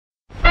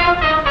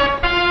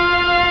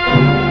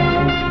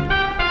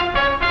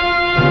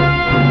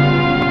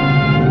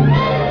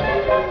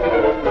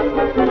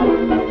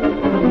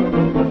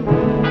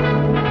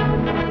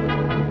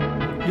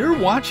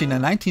watching a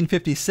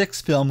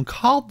 1956 film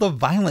called The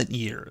Violent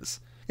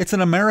Years. It's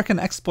an American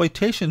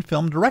exploitation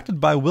film directed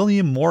by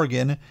William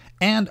Morgan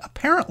and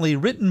apparently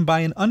written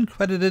by an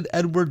uncredited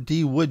Edward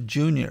D. Wood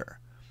Jr.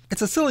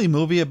 It's a silly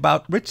movie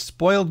about rich,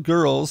 spoiled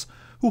girls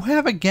who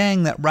have a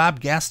gang that rob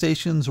gas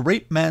stations,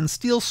 rape men,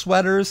 steal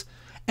sweaters,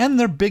 and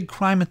their big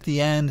crime at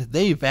the end,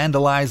 they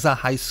vandalize a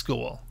high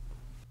school.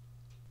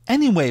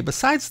 Anyway,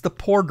 besides the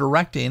poor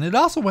directing, it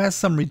also has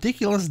some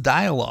ridiculous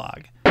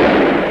dialogue.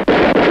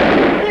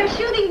 They're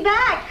shooting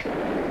back!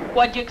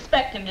 What'd you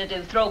expect him to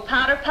do, throw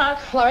powder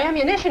puffs? Well, our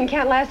ammunition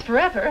can't last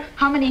forever.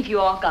 How many have you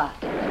all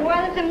got?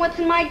 Well, then what's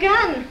in my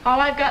gun? All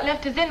I've got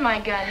left is in my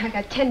gun. I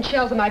got 10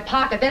 shells in my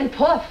pocket, then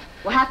poof.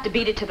 We'll have to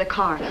beat it to the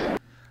car.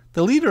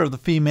 The leader of the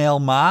female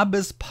mob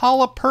is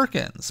Paula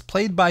Perkins,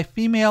 played by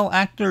female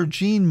actor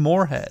Jean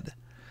Moorhead.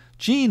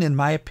 Jean, in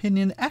my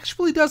opinion,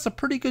 actually does a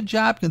pretty good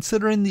job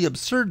considering the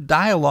absurd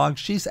dialogue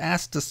she's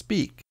asked to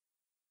speak.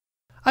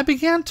 I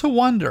began to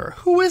wonder,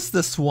 who is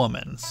this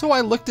woman? So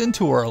I looked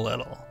into her a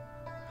little.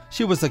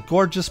 She was a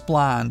gorgeous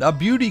blonde, a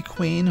beauty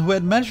queen who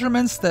had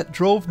measurements that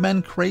drove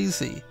men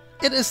crazy.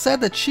 It is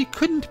said that she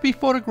couldn't be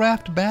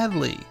photographed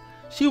badly.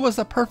 She was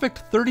a perfect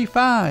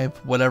 35,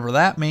 whatever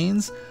that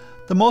means,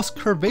 the most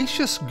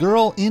curvaceous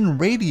girl in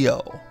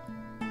radio.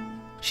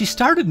 She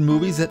started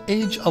movies at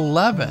age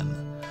 11.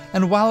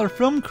 And while her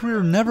film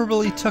career never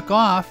really took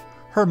off,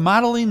 her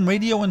modeling,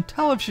 radio, and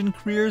television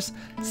careers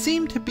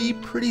seemed to be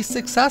pretty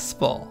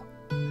successful.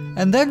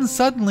 And then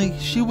suddenly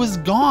she was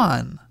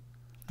gone.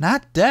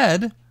 Not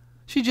dead.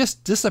 She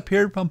just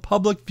disappeared from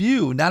public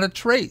view, not a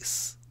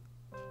trace.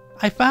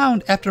 I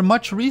found, after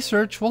much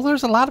research, well,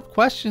 there's a lot of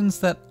questions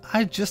that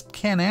I just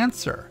can't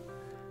answer.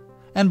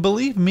 And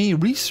believe me,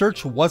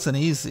 research wasn't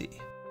easy.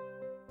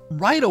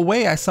 Right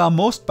away, I saw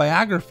most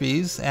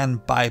biographies,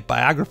 and by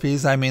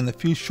biographies I mean the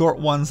few short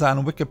ones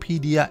on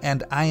Wikipedia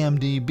and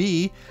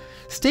IMDb,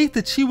 state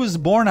that she was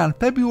born on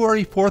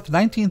February 4th,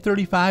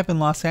 1935 in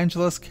Los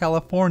Angeles,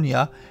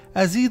 California,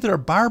 as either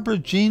Barbara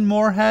Jean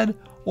Moorhead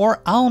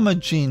or Alma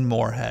Jean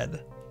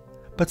Moorhead.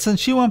 But since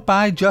she went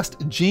by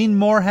just Jean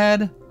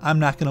Moorhead, I'm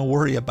not going to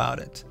worry about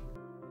it.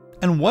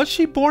 And was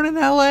she born in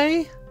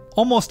LA?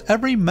 Almost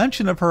every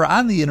mention of her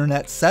on the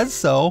internet says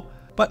so,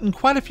 but in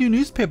quite a few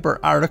newspaper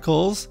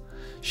articles,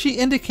 she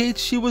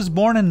indicates she was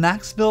born in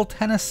Knoxville,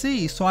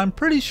 Tennessee, so I'm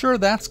pretty sure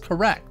that's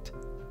correct.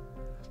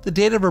 The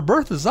date of her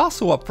birth is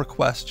also up for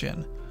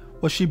question.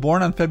 Was she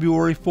born on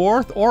February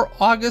 4th or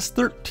August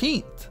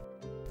 13th?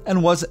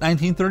 And was it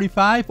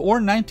 1935 or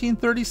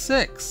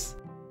 1936?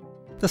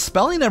 The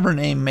spelling of her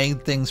name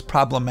made things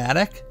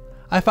problematic.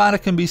 I found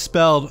it can be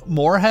spelled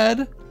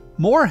Moorhead,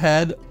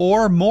 Moorhead,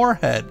 or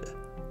Moorhead.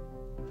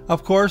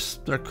 Of course,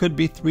 there could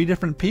be 3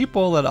 different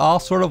people that all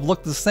sort of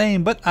look the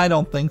same, but I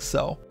don't think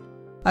so.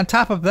 On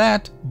top of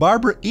that,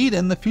 Barbara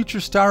Eden, the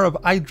future star of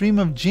I Dream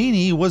of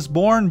Jeannie, was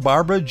born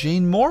Barbara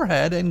Jean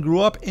Moorhead and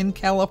grew up in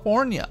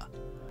California.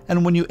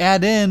 And when you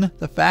add in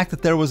the fact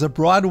that there was a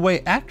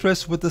Broadway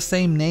actress with the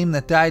same name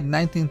that died in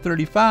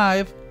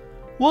 1935,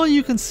 well,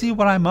 you can see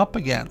what I'm up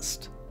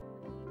against.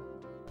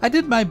 I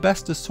did my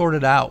best to sort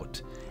it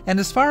out, and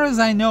as far as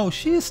I know,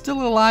 she is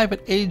still alive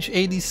at age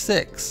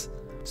 86.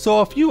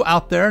 So if you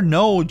out there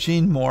know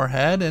Jean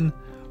Moorhead and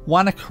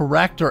want to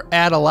correct or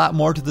add a lot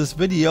more to this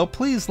video,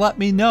 please let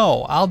me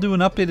know. I'll do an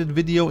updated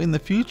video in the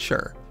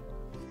future.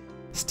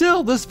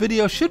 Still, this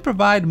video should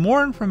provide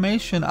more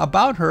information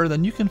about her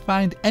than you can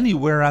find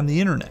anywhere on the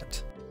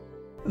internet.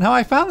 Now,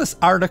 I found this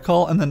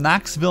article in the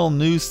Knoxville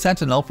News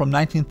Sentinel from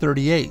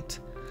 1938.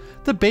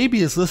 The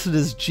baby is listed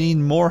as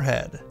Jean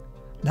Moorhead.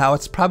 Now,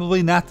 it's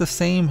probably not the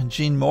same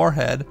Jean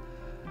Moorhead,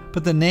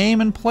 but the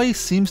name and place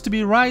seems to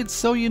be right,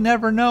 so you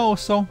never know,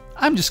 so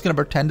I'm just going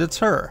to pretend it's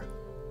her.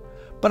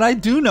 But I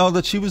do know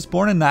that she was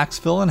born in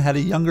Knoxville and had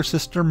a younger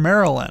sister,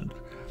 Marilyn.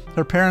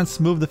 Her parents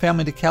moved the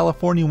family to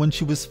California when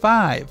she was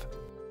 5.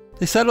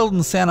 They settled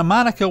in Santa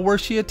Monica, where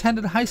she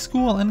attended high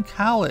school and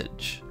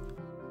college.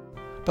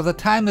 By the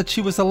time that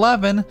she was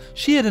 11,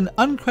 she had an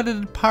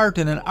uncredited part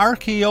in an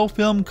RKO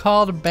film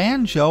called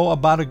Banjo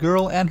about a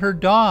girl and her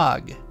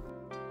dog.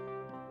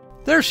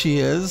 There she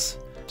is.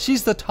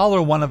 She's the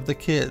taller one of the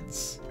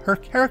kids. Her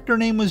character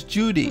name was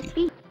Judy.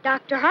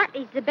 Dr.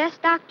 Hartley's the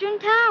best doctor in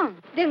town.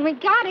 Then we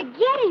gotta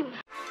get him.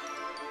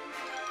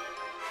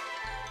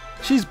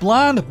 She's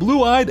blonde,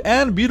 blue-eyed,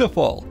 and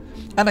beautiful.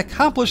 An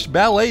accomplished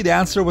ballet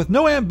dancer with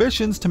no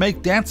ambitions to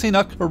make dancing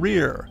a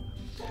career.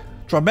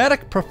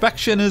 Dramatic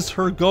perfection is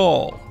her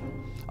goal.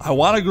 I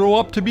want to grow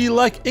up to be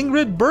like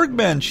Ingrid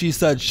Bergman, she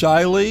said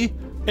shyly.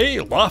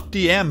 A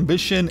lofty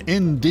ambition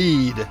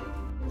indeed.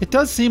 It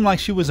does seem like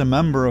she was a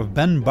member of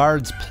Ben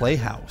Bard's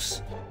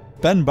Playhouse.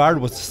 Ben Bard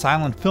was a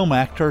silent film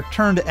actor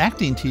turned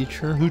acting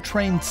teacher who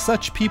trained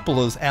such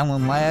people as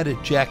Alan Ladd,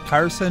 Jack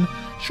Carson,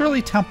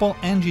 Shirley Temple,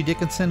 Angie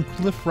Dickinson,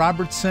 Cliff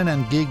Robertson,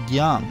 and Gig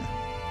Young.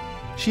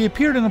 She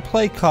appeared in a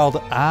play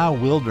called Ah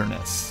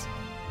Wilderness.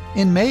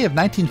 In May of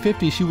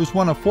 1950, she was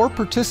one of 4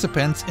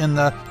 participants in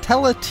the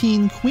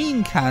Teleteen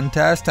Queen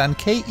contest on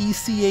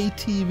KECA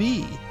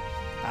TV.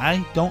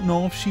 I don't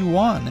know if she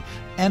won,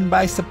 and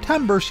by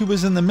September she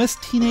was in the Miss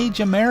Teenage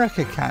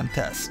America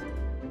contest.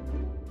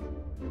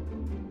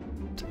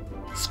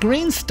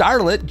 Screen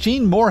starlet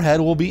Jean Moorhead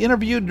will be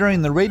interviewed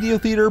during the radio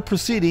theater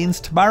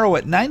proceedings tomorrow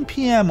at 9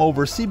 p.m.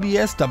 over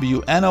CBS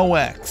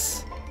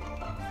WNOX.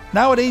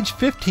 Now at age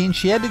 15,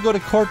 she had to go to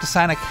court to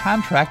sign a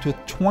contract with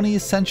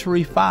 20th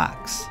Century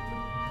Fox.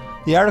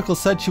 The article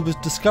said she was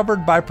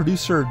discovered by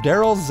producer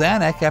Daryl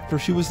Zanuck after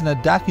she was in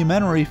a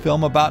documentary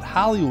film about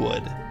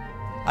Hollywood.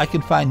 I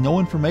can find no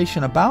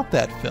information about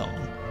that film.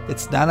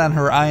 It's not on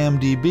her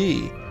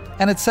IMDb,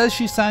 and it says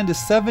she signed a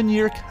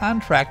 7-year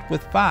contract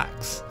with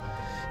Fox.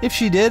 If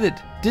she did, it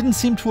didn't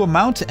seem to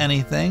amount to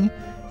anything.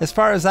 As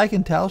far as I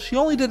can tell, she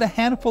only did a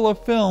handful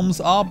of films,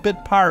 all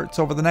bit parts,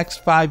 over the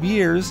next 5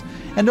 years,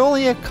 and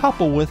only a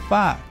couple with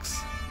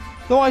Fox.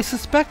 Though I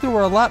suspect there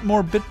were a lot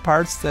more bit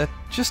parts that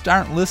just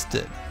aren't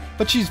listed.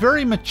 But she's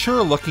very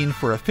mature looking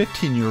for a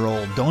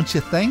 15-year-old, don't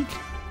you think?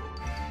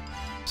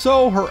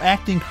 So her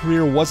acting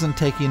career wasn't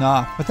taking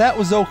off, but that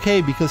was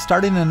okay because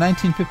starting in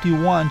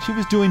 1951, she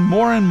was doing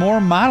more and more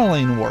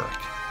modeling work.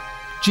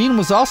 Jean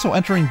was also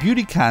entering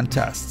beauty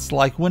contests,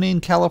 like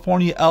winning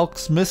California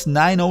Elk's Miss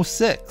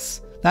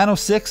 906.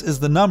 906 is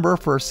the number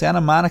for Santa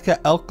Monica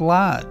Elk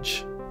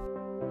Lodge.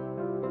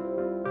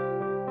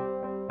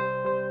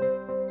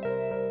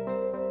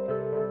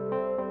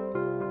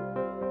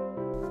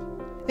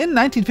 In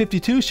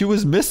 1952, she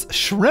was Miss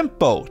Shrimp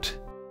Boat.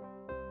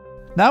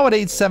 Now at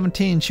age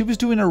 17, she was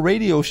doing a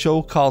radio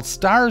show called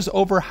Stars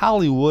Over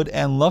Hollywood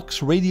and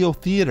Lux Radio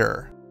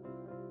Theater.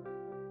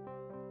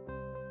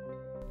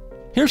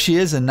 Here she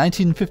is in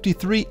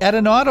 1953 at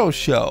an auto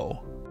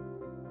show.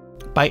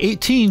 By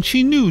 18,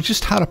 she knew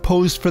just how to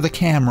pose for the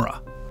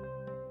camera.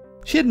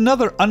 She had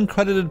another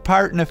uncredited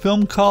part in a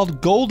film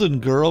called Golden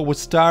Girl, which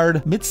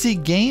starred Mitzi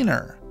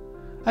Gaynor.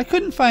 I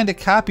couldn't find a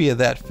copy of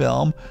that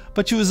film,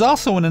 but she was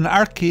also in an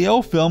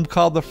RKO film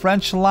called The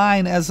French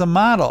Line as a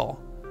model.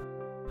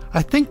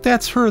 I think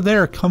that's her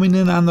there coming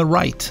in on the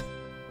right.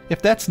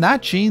 If that's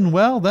not Jean,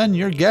 well, then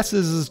your guess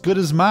is as good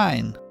as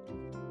mine.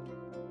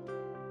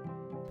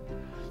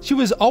 She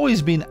was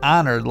always being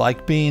honored,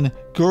 like being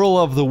Girl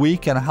of the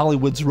Week on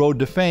Hollywood's Road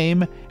to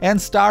Fame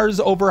and Stars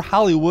Over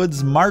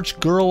Hollywood's March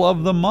Girl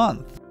of the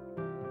Month.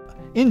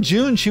 In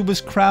June, she was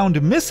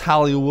crowned Miss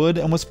Hollywood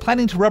and was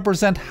planning to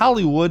represent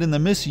Hollywood in the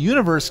Miss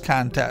Universe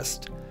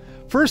contest.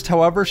 First,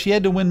 however, she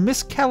had to win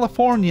Miss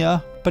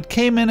California, but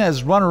came in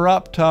as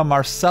runner-up to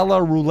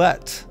Marcella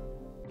Roulette.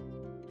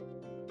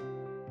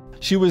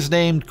 She was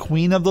named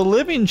Queen of the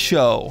Living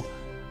Show.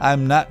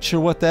 I'm not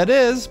sure what that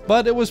is,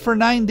 but it was for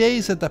 9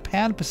 days at the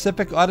Pan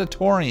Pacific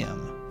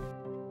Auditorium.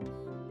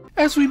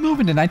 As we move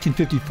into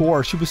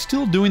 1954, she was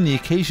still doing the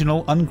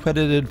occasional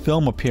uncredited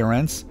film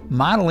appearance,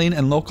 modeling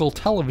in local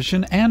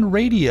television and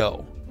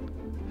radio.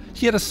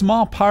 She had a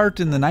small part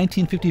in the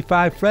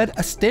 1955 Fred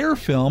Astaire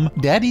film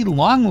Daddy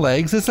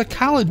Longlegs as a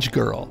college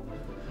girl.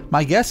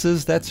 My guess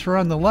is that's her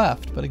on the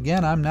left, but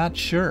again, I'm not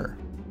sure.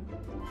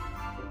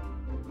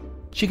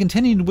 She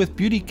continued with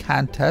beauty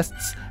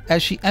contests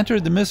as she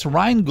entered the Miss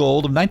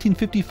Rheingold of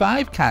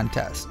 1955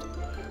 contest.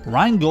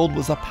 Rheingold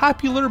was a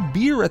popular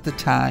beer at the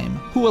time,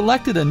 who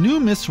elected a new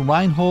Miss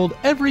Rheingold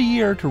every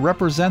year to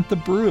represent the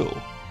brew.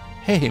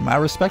 Hey, my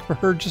respect for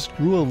her just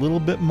grew a little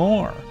bit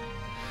more.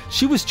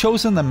 She was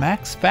chosen the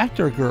Max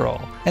Factor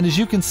girl, and as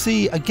you can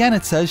see, again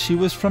it says she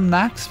was from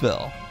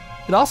Knoxville.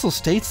 It also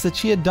states that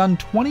she had done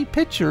 20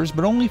 pictures,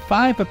 but only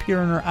 5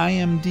 appear in her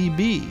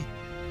IMDb.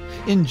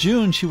 In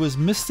June, she was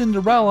Miss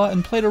Cinderella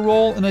and played a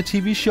role in a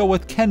TV show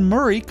with Ken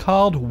Murray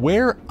called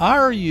Where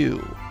Are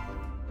You?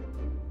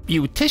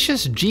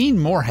 Beauticious Jean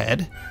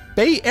Moorhead,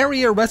 Bay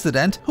Area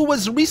resident who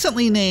was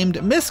recently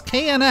named Miss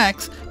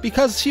KNX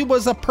because she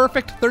was a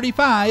perfect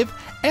 35,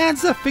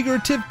 adds a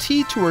figurative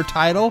T to her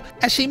title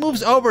as she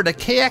moves over to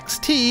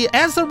KXT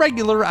as a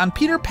regular on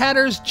Peter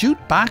Patter's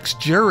Jukebox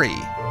Jury.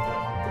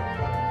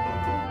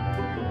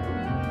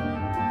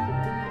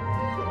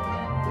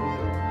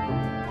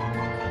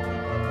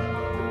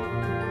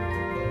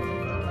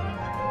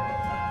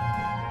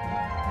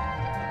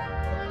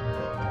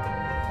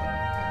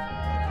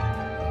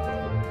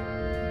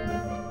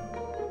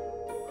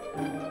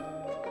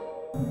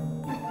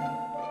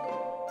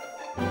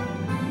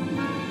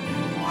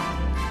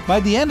 By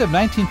the end of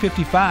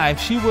 1955,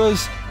 she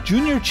was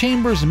Junior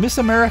Chambers Miss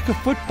America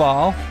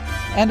Football,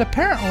 and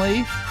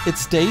apparently, it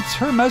states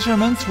her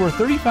measurements were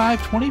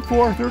 35,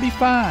 24,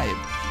 35.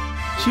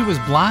 She was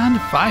blonde,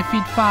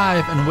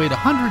 5'5", and weighed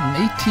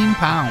 118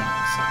 pounds.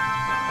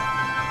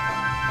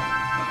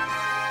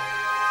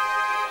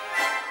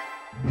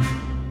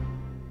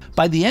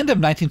 By the end of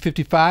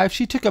 1955,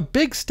 she took a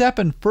big step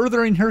in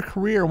furthering her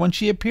career when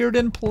she appeared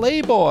in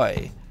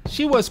Playboy.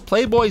 She was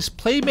Playboy's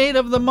Playmate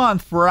of the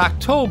Month for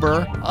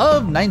October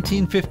of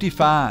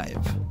 1955.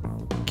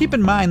 Keep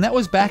in mind, that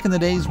was back in the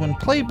days when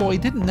Playboy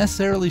didn't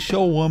necessarily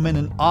show women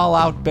in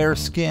all-out bare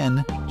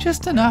skin,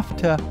 just enough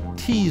to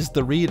tease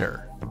the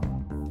reader.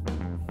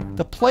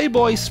 The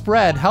Playboy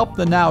spread helped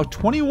the now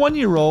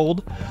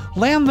 21-year-old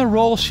land the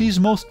role she's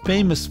most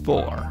famous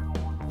for,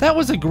 "That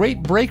was a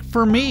great break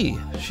for me,"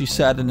 she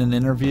said in an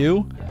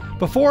interview.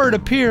 "Before it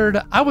appeared,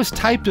 I was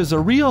typed as a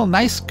real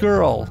nice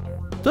girl.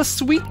 The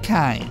sweet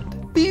kind.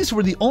 These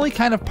were the only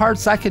kind of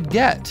parts I could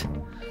get.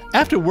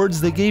 Afterwards,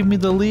 they gave me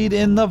the lead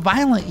in The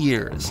Violent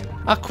Years,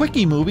 a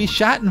quickie movie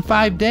shot in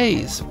 5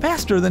 days,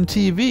 faster than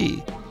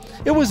TV.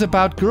 It was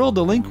about girl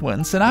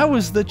delinquents, and I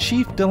was the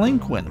chief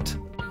delinquent."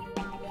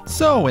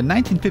 So, in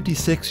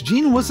 1956,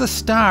 Jean was a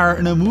star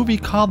in a movie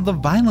called The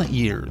Violent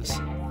Years.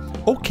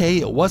 Okay,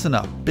 it wasn't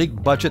a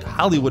big-budget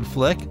Hollywood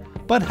flick,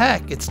 but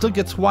heck, it still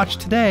gets watched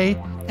today,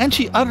 and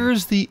she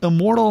utters the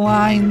immortal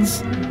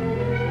lines,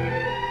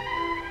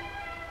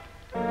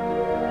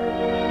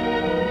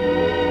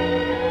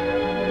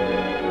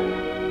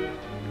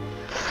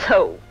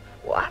 So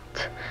what?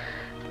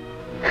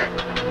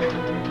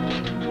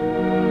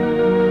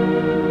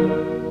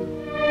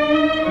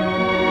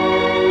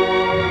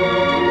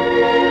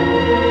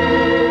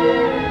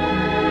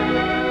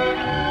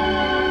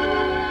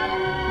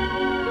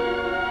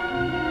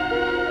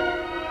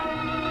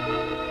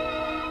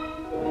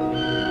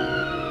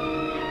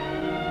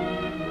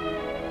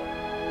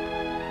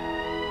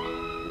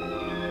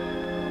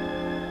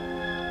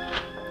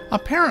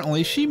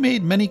 Apparently, she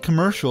made many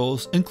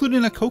commercials,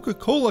 including a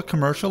Coca-Cola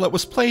commercial that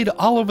was played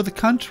all over the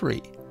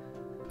country.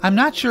 I'm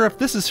not sure if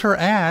this is her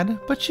ad,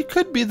 but she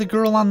could be the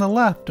girl on the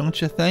left,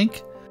 don't you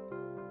think?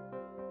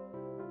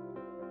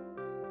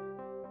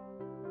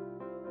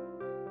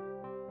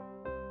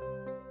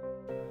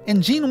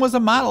 And Jean was a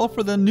model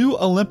for the new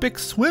Olympic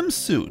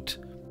swimsuit.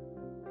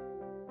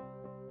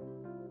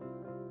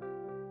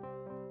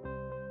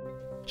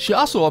 She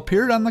also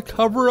appeared on the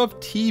cover of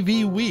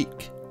TV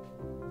Week.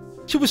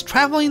 She was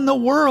traveling the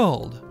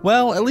world.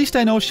 Well, at least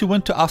I know she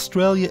went to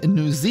Australia and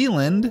New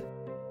Zealand.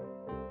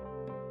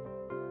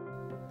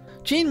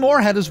 Jean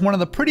Moorhead is one of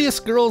the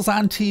prettiest girls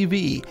on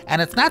TV,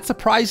 and it's not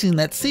surprising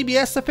that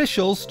CBS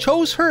officials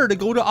chose her to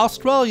go to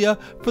Australia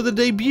for the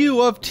debut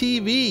of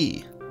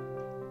TV.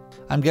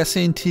 I'm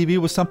guessing TV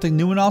was something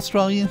new in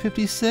Australia in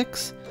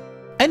 '56?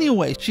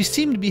 Anyway, she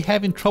seemed to be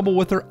having trouble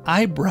with her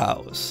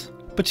eyebrows.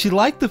 But she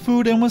liked the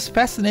food and was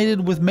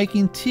fascinated with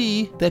making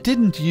tea that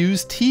didn't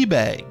use tea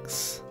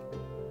bags.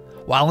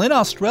 While in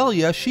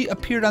Australia, she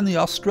appeared on the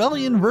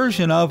Australian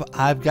version of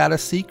I've Got a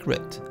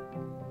Secret.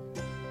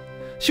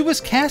 She was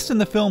cast in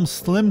the film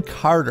Slim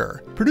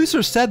Carter.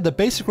 Producers said the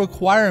basic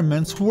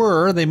requirements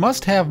were they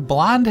must have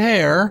blonde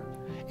hair,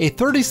 a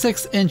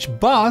 36-inch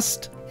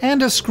bust,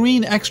 and a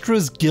Screen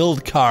Extras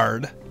Guild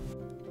card.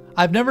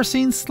 I've never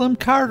seen Slim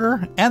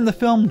Carter, and the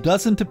film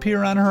doesn't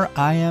appear on her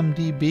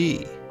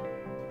IMDb.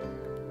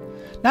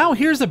 Now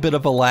here's a bit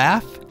of a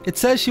laugh. It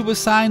says she was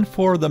signed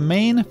for the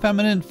main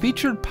feminine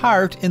featured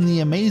part in The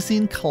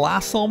Amazing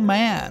Colossal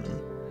Man.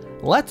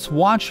 Let's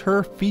watch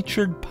her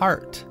featured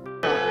part.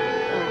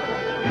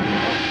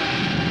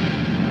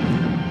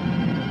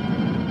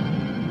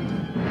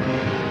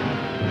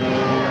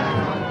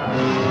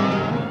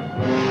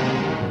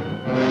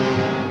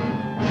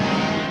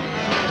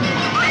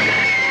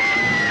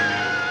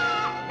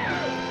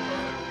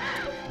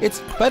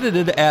 It's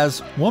credited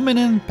as Woman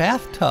in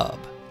Bathtub.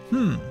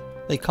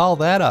 They call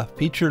that a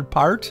featured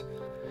part?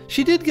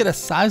 She did get a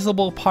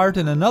sizable part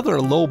in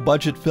another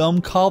low-budget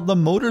film called The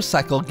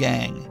Motorcycle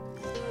Gang.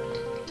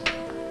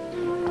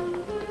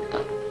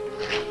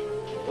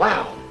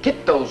 Wow,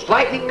 get those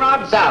lightning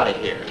rods out of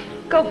here.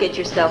 Go get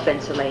yourself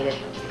insulated.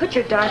 Put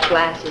your dark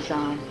glasses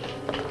on.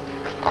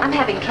 I'm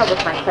having trouble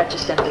with my clutch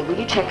assembly. Will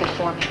you check it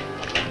for me?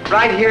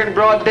 Right here in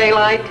broad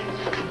daylight?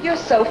 You're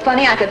so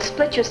funny I could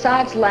split your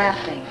sides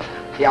laughing.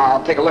 Yeah,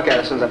 I'll take a look at it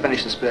as soon as I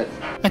finish the spit.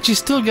 And she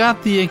still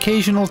got the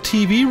occasional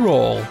TV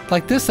role,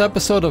 like this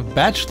episode of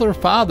Bachelor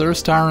Father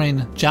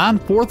starring John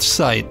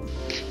Forsythe.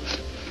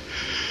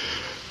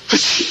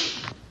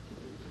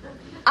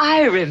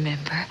 I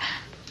remember.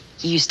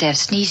 You used to have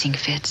sneezing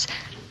fits.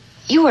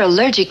 You were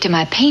allergic to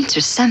my paints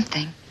or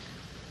something.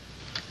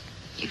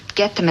 You'd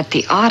get them at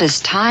the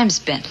oddest times,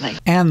 Bentley.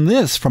 And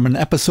this from an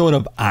episode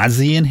of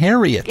Ozzie and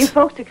Harriet. Your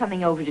folks are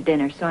coming over to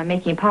dinner, so I'm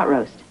making a pot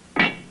roast.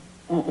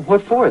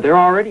 What for? They're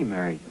already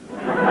married.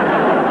 Would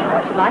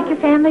you like your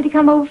family to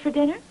come over for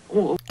dinner?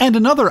 And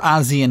another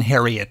Ozzie and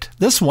Harriet,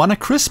 this one a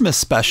Christmas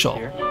special.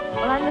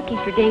 Well, I'm looking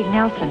for Dave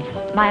Nelson.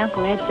 My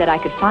Uncle Ed said I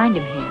could find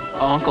him here.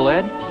 Uncle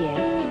Ed?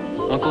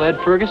 Yes. Uncle Ed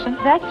Ferguson?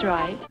 That's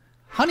right.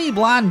 Honey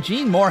blonde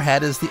Jean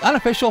Moorhead is the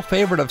unofficial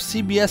favorite of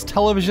CBS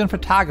television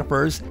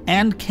photographers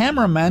and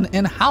cameramen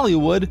in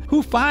Hollywood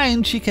who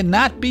find she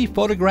cannot be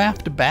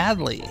photographed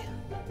badly.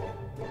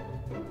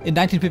 In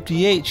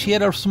 1958, she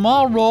had a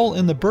small role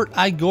in the Burt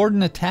I.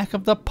 Gordon Attack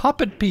of the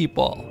Puppet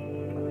People.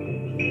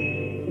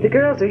 The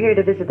girls are here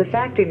to visit the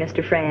factory,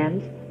 Mr.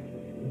 Franz.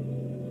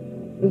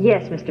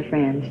 Yes, Mr.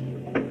 Franz.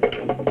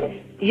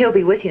 He'll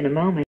be with you in a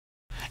moment.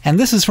 And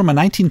this is from a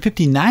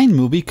 1959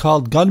 movie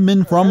called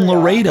Gunman from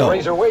Laredo.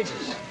 Raise her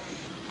wages.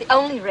 The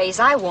only raise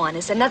I want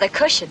is another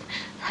cushion.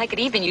 I could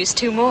even use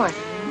 2 more.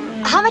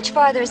 How much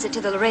farther is it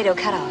to the Laredo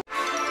cutoff?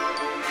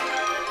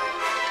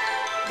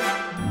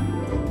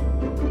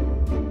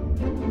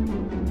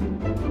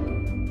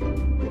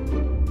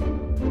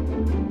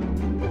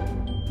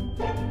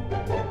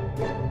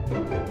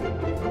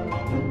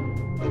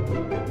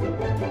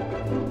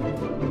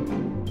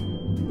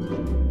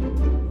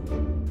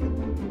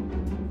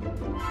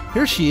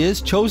 Here she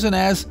is, chosen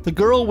as the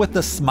girl with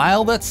the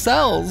smile that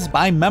sells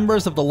by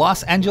members of the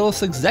Los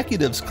Angeles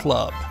Executives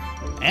Club.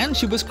 And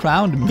she was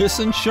crowned Miss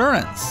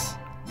Insurance.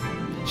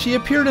 She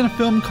appeared in a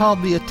film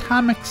called The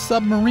Atomic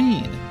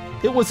Submarine.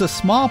 It was a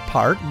small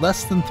part,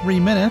 less than 3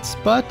 minutes,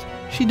 but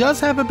she does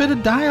have a bit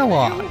of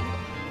dialogue.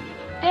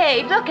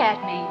 Dave, look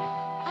at me.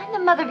 I'm the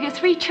mother of your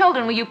 3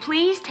 children. Will you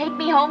please take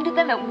me home to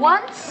them at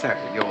once?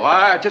 There you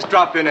are. Just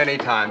drop in any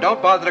time.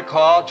 Don't bother to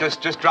call.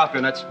 Just drop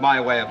in. That's my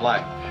way of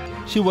life.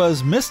 She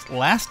was Miss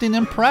Lasting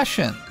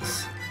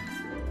Impressions.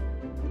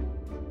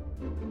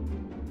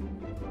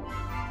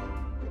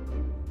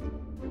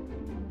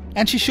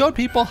 And she showed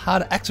people how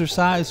to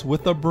exercise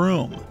with a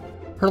broom.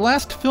 Her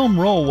last film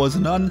role was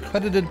an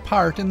uncredited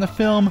part in the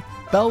film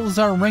Bells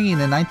Are Ringing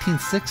in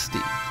 1960.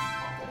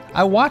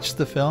 I watched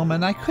the film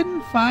and I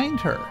couldn't find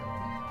her.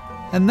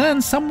 And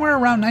then somewhere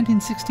around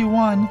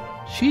 1961,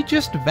 she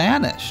just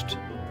vanished.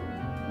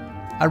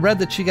 I read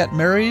that she got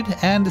married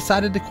and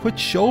decided to quit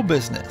show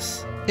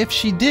business. If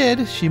she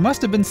did, she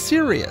must have been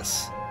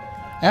serious.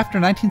 After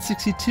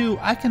 1962,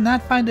 I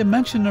cannot find a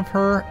mention of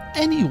her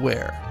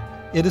anywhere.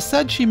 It is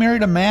said she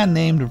married a man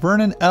named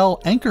Vernon L.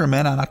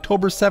 Ankerman on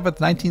October 7,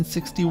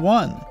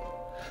 1961.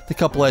 The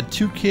couple had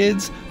 2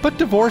 kids, but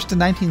divorced in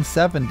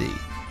 1970.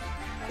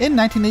 In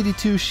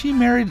 1982, she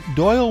married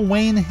Doyle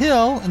Wayne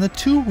Hill, and the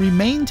 2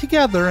 remained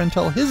together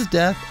until his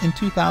death in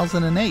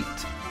 2008.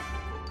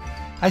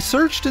 I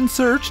searched and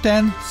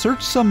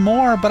searched some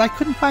more, but I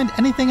couldn't find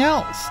anything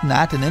else.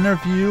 Not an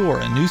interview or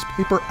a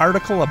newspaper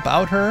article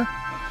about her.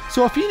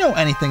 So if you know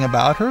anything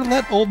about her,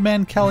 let Old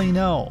Man Kelly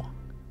know.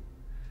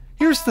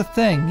 Here's the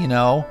thing,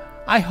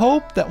 I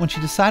hope that when she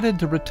decided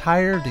to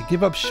retire to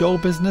give up show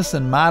business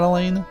and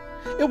modeling,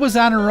 it was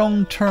on her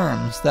own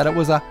terms, that it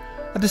was a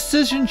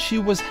decision she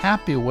was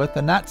happy with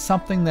and not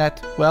something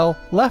that,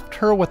 left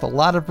her with a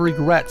lot of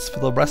regrets for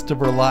the rest of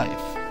her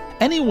life.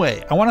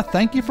 Anyway, I want to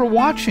thank you for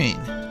watching.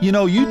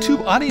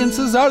 YouTube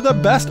audiences are the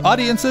best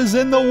audiences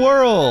in the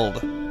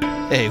world.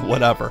 Hey,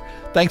 whatever.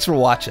 Thanks for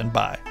watching.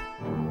 Bye.